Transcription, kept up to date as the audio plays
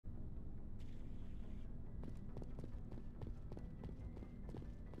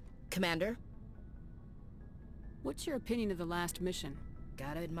Commander? What's your opinion of the last mission?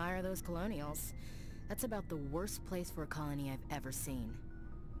 Gotta admire those colonials. That's about the worst place for a colony I've ever seen.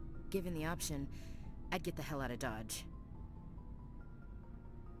 Given the option, I'd get the hell out of Dodge.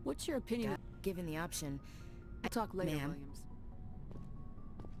 What's your opinion? Given the option, I'll talk later, Ma'am. Williams.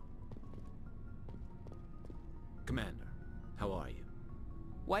 Commander, how are you?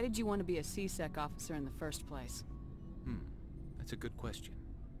 Why did you want to be a C-Sec officer in the first place? That's a good question.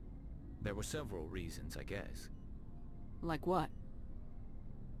 There were several reasons, I guess. Like what?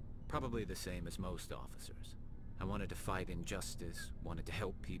 Probably the same as most officers. I wanted to fight injustice, wanted to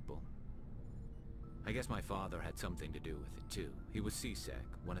help people. I guess my father had something to do with it too. He was C-Sec,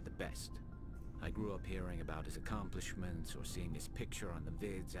 one of the best. I grew up hearing about his accomplishments or seeing his picture on the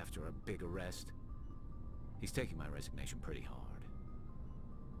vids after a big arrest. He's taking my resignation pretty hard.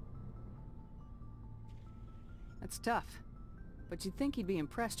 That's tough. But you'd think he'd be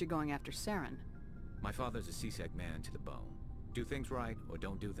impressed you're going after Saren. My father's a C-Sec man to the bone. Do things right or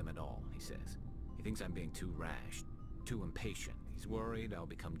don't do them at all, he says. He thinks I'm being too rash, too impatient. He's worried I'll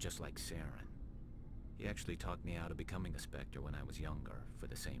become just like Saren. He actually talked me out of becoming a Spectre when I was younger, for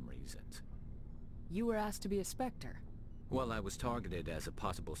the same reasons. You were asked to be a Spectre. Well, I was targeted as a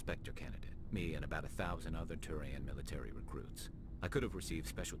possible Spectre candidate. Me and about 1,000 other Turian military recruits. I could have received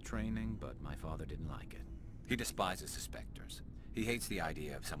special training, but my father didn't like it. He despises the Spectres. He hates the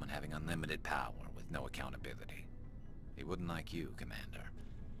idea of someone having unlimited power with no accountability. He wouldn't like you, Commander.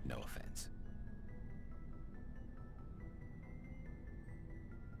 No offense.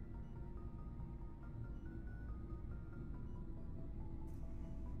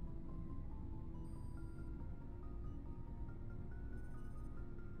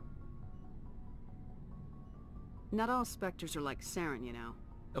 Not all Spectres are like Saren, you know.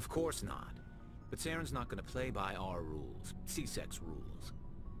 Of course not. But Saren's not going to play by our rules, C-Sec's rules.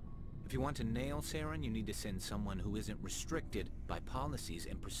 If you want to nail Saren, you need to send someone who isn't restricted by policies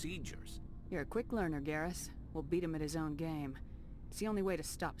and procedures. You're a quick learner, Garrus. We'll beat him at his own game. It's the only way to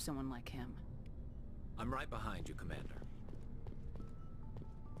stop someone like him. I'm right behind you, Commander.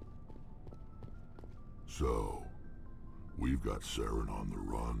 So, we've got Saren on the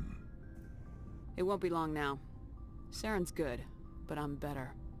run. It won't be long now. Saren's good, but I'm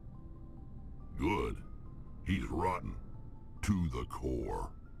better. Good. He's rotten. To the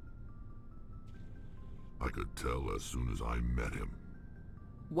core. I could tell as soon as I met him.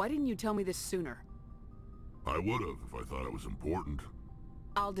 Why didn't you tell me this sooner? I would've if I thought it was important.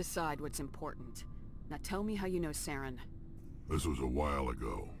 I'll decide what's important. Now tell me how you know Saren. This was a while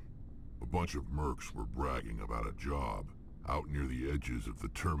ago. A bunch of mercs were bragging about a job out near the edges of the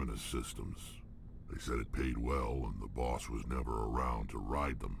Terminus systems. They said it paid well and the boss was never around to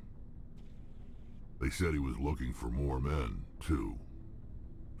ride them. They said he was looking for more men, too.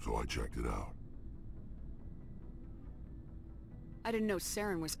 So I checked it out. I didn't know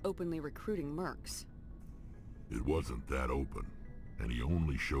Saren was openly recruiting mercs. It wasn't that open, and he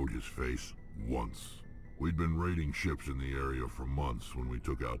only showed his face once. We'd been raiding ships in the area for months when we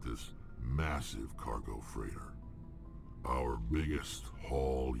took out this massive cargo freighter. Our biggest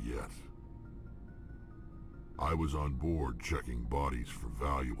haul yet. I was on board checking bodies for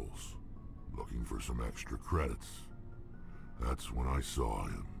valuables, looking for some extra credits. That's when I saw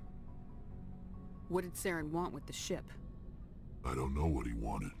him. What did Saren want with the ship? I don't know what he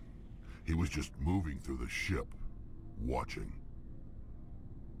wanted. He was just moving through the ship, watching.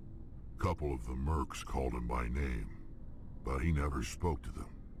 Couple of the mercs called him by name, but he never spoke to them.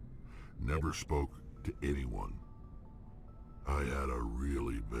 Never spoke to anyone. I had a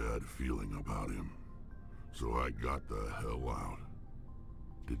really bad feeling about him, so I got the hell out.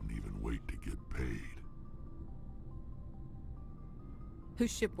 Didn't even wait to get paid.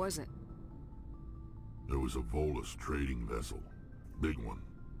 Whose ship was it? There was a Volus trading vessel. Big one.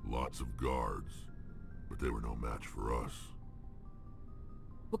 Lots of guards. But they were no match for us.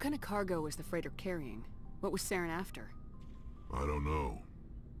 What kind of cargo was the freighter carrying? What was Saren after? I don't know.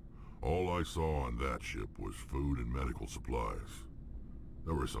 All I saw on that ship was food and medical supplies.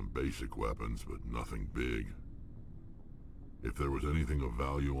 There were some basic weapons, but nothing big. If there was anything of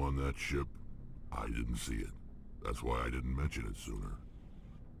value on that ship, I didn't see it. That's why I didn't mention it sooner.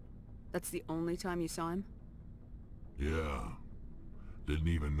 That's the only time you saw him? Yeah. Didn't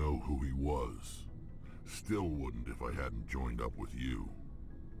even know who he was. Still wouldn't if I hadn't joined up with you.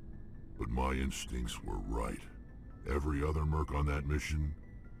 But my instincts were right. Every other merc on that mission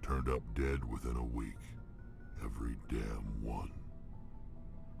turned up dead within a week. Every damn one.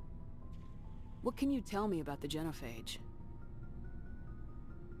 What can you tell me about the Genephage?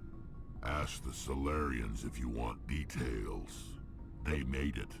 Ask the Solarians if you want details. They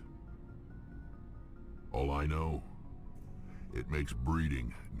made it. All I know, it makes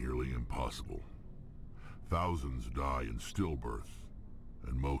breeding nearly impossible. Thousands die in stillbirth,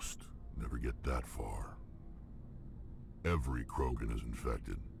 and most never get that far. Every Krogan is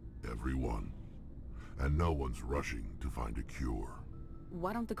infected, every one, and no one's rushing to find a cure.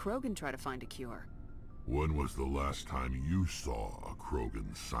 Why don't the Krogan try to find a cure? When was the last time you saw a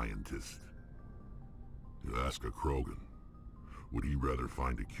Krogan scientist? You ask a Krogan, would he rather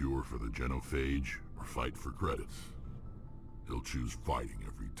find a cure for the Genephage or fight for credits? He'll choose fighting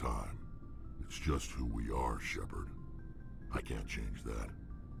every time. It's just who we are, Shepard. I can't change that.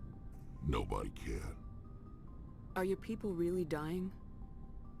 Nobody can. Are your people really dying?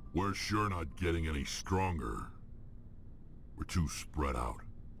 We're sure not getting any stronger. We're too spread out.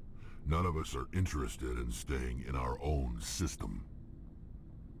 None of us are interested in staying in our own system.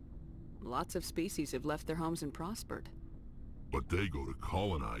 Lots of species have left their homes and prospered. But they go to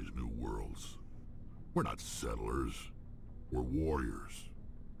colonize new worlds. We're not settlers. We're warriors.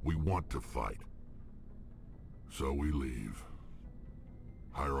 We want to fight. So we leave.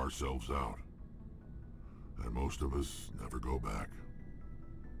 Hire ourselves out. And most of us never go back.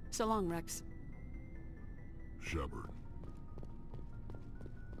 So long, Wrex. Shepard.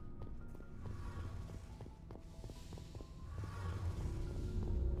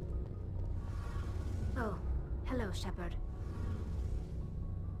 Oh, hello, Shepard.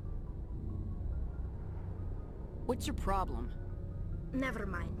 What's your problem? Never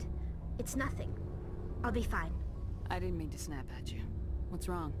mind. It's nothing. I'll be fine. I didn't mean to snap at you. What's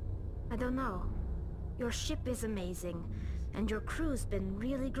wrong? I don't know. Your ship is amazing, and your crew's been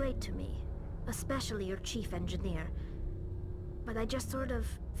really great to me. Especially your chief engineer. But I just sort of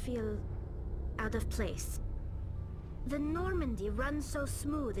feel out of place. The Normandy runs so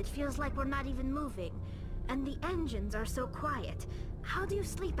smooth it feels like we're not even moving. And the engines are so quiet. How do you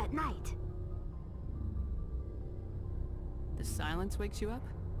sleep at night? The silence wakes you up?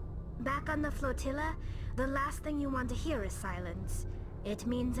 Back on the flotilla, the last thing you want to hear is silence. It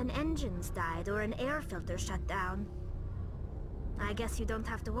means an engine's died or an air filter shut down. I guess you don't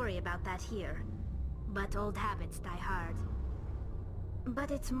have to worry about that here. But old habits die hard. But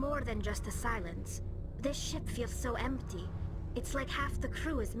it's more than just the silence. This ship feels so empty. It's like half the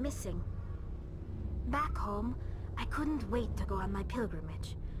crew is missing. Back home, I couldn't wait to go on my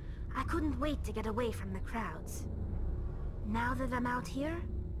pilgrimage. I couldn't wait to get away from the crowds. Now that I'm out here,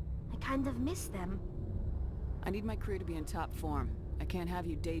 I kind of miss them. I need my crew to be in top form. I can't have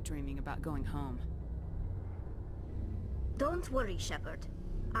you daydreaming about going home. Don't worry, Shepard.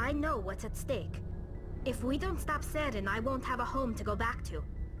 I know what's at stake. If we don't stop Saren, I won't have a home to go back to.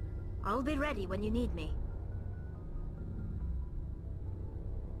 I'll be ready when you need me.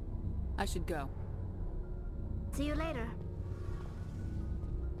 I should go. See you later.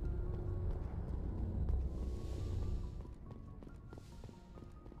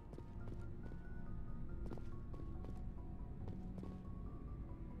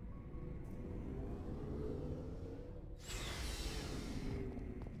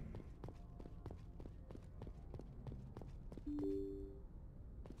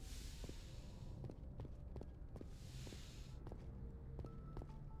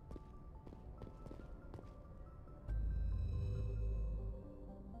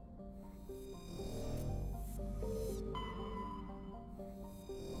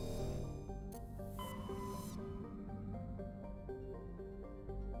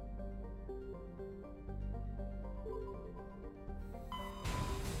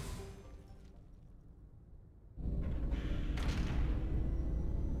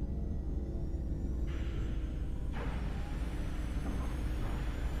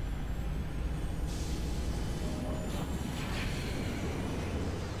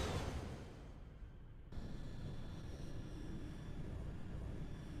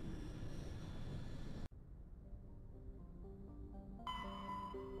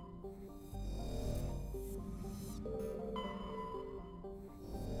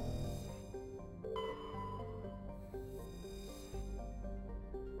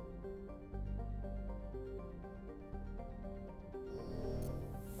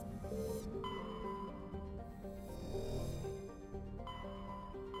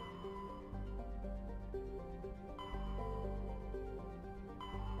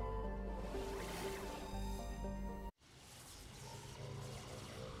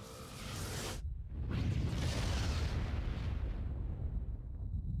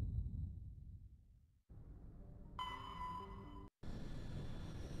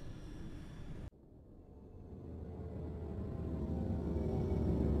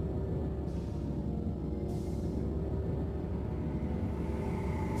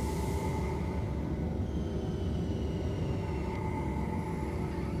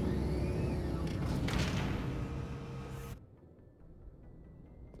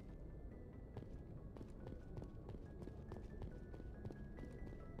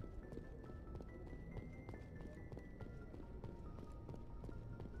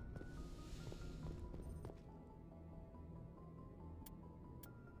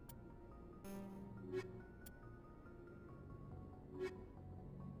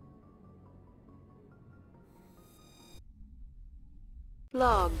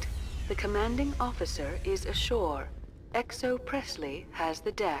 Logged. The commanding officer is ashore. Exo Presley has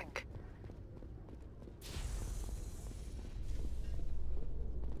the deck.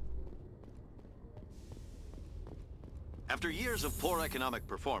 After years of poor economic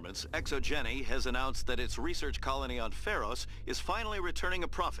performance, ExoGeni has announced that its research colony on Pharos is finally returning a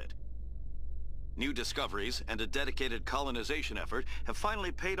profit. New discoveries and a dedicated colonization effort have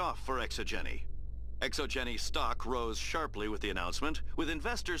finally paid off for ExoGeni. ExoGeni stock rose sharply with the announcement, with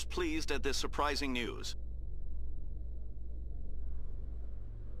investors pleased at this surprising news.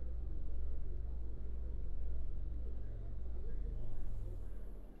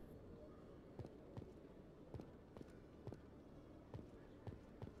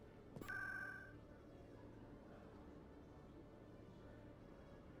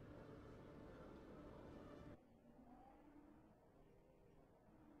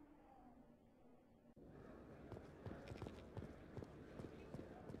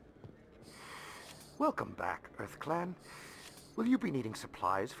 Welcome back, EarthClan. Will you be needing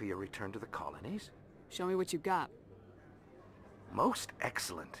supplies for your return to the colonies? Show me what you got. Most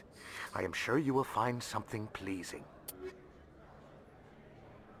excellent. I am sure you will find something pleasing.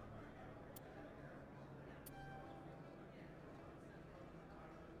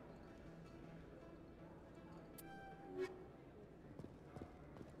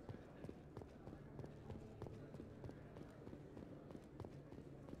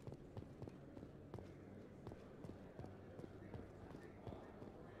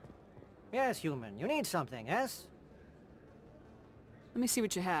 Yes, human. You need something, yes? Let me see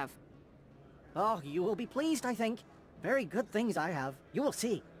what you have. Oh, you will be pleased, I think. Very good things I have. You will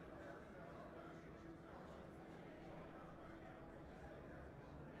see.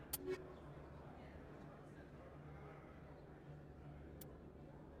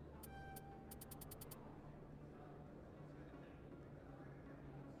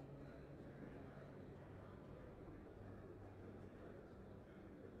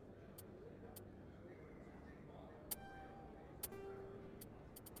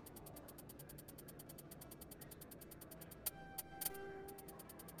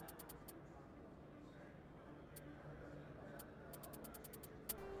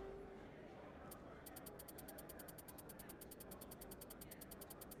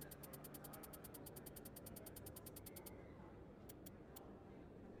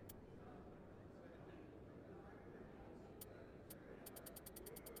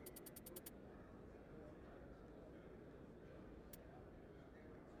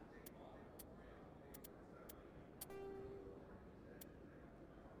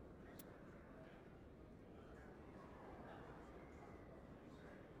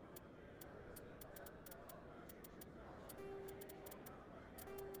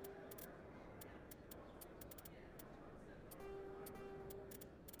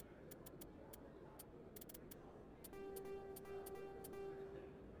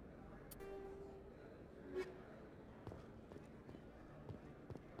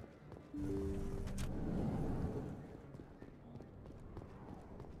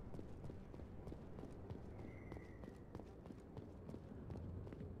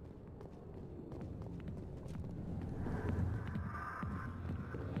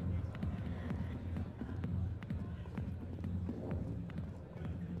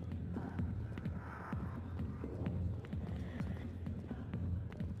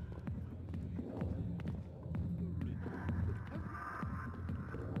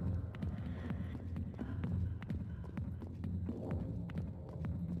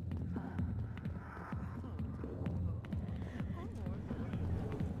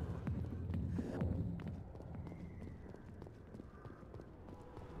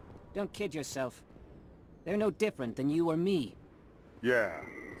 Don't kid yourself. They're no different than you or me. Yeah.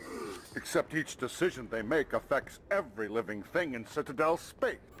 Except each decision they make affects every living thing in Citadel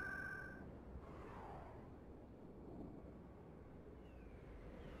space.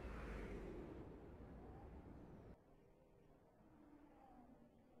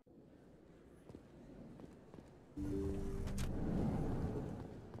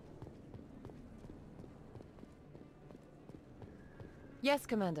 Yes,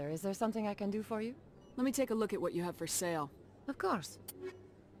 Commander. Is there something I can do for you? Let me take a look at what you have for sale. Of course.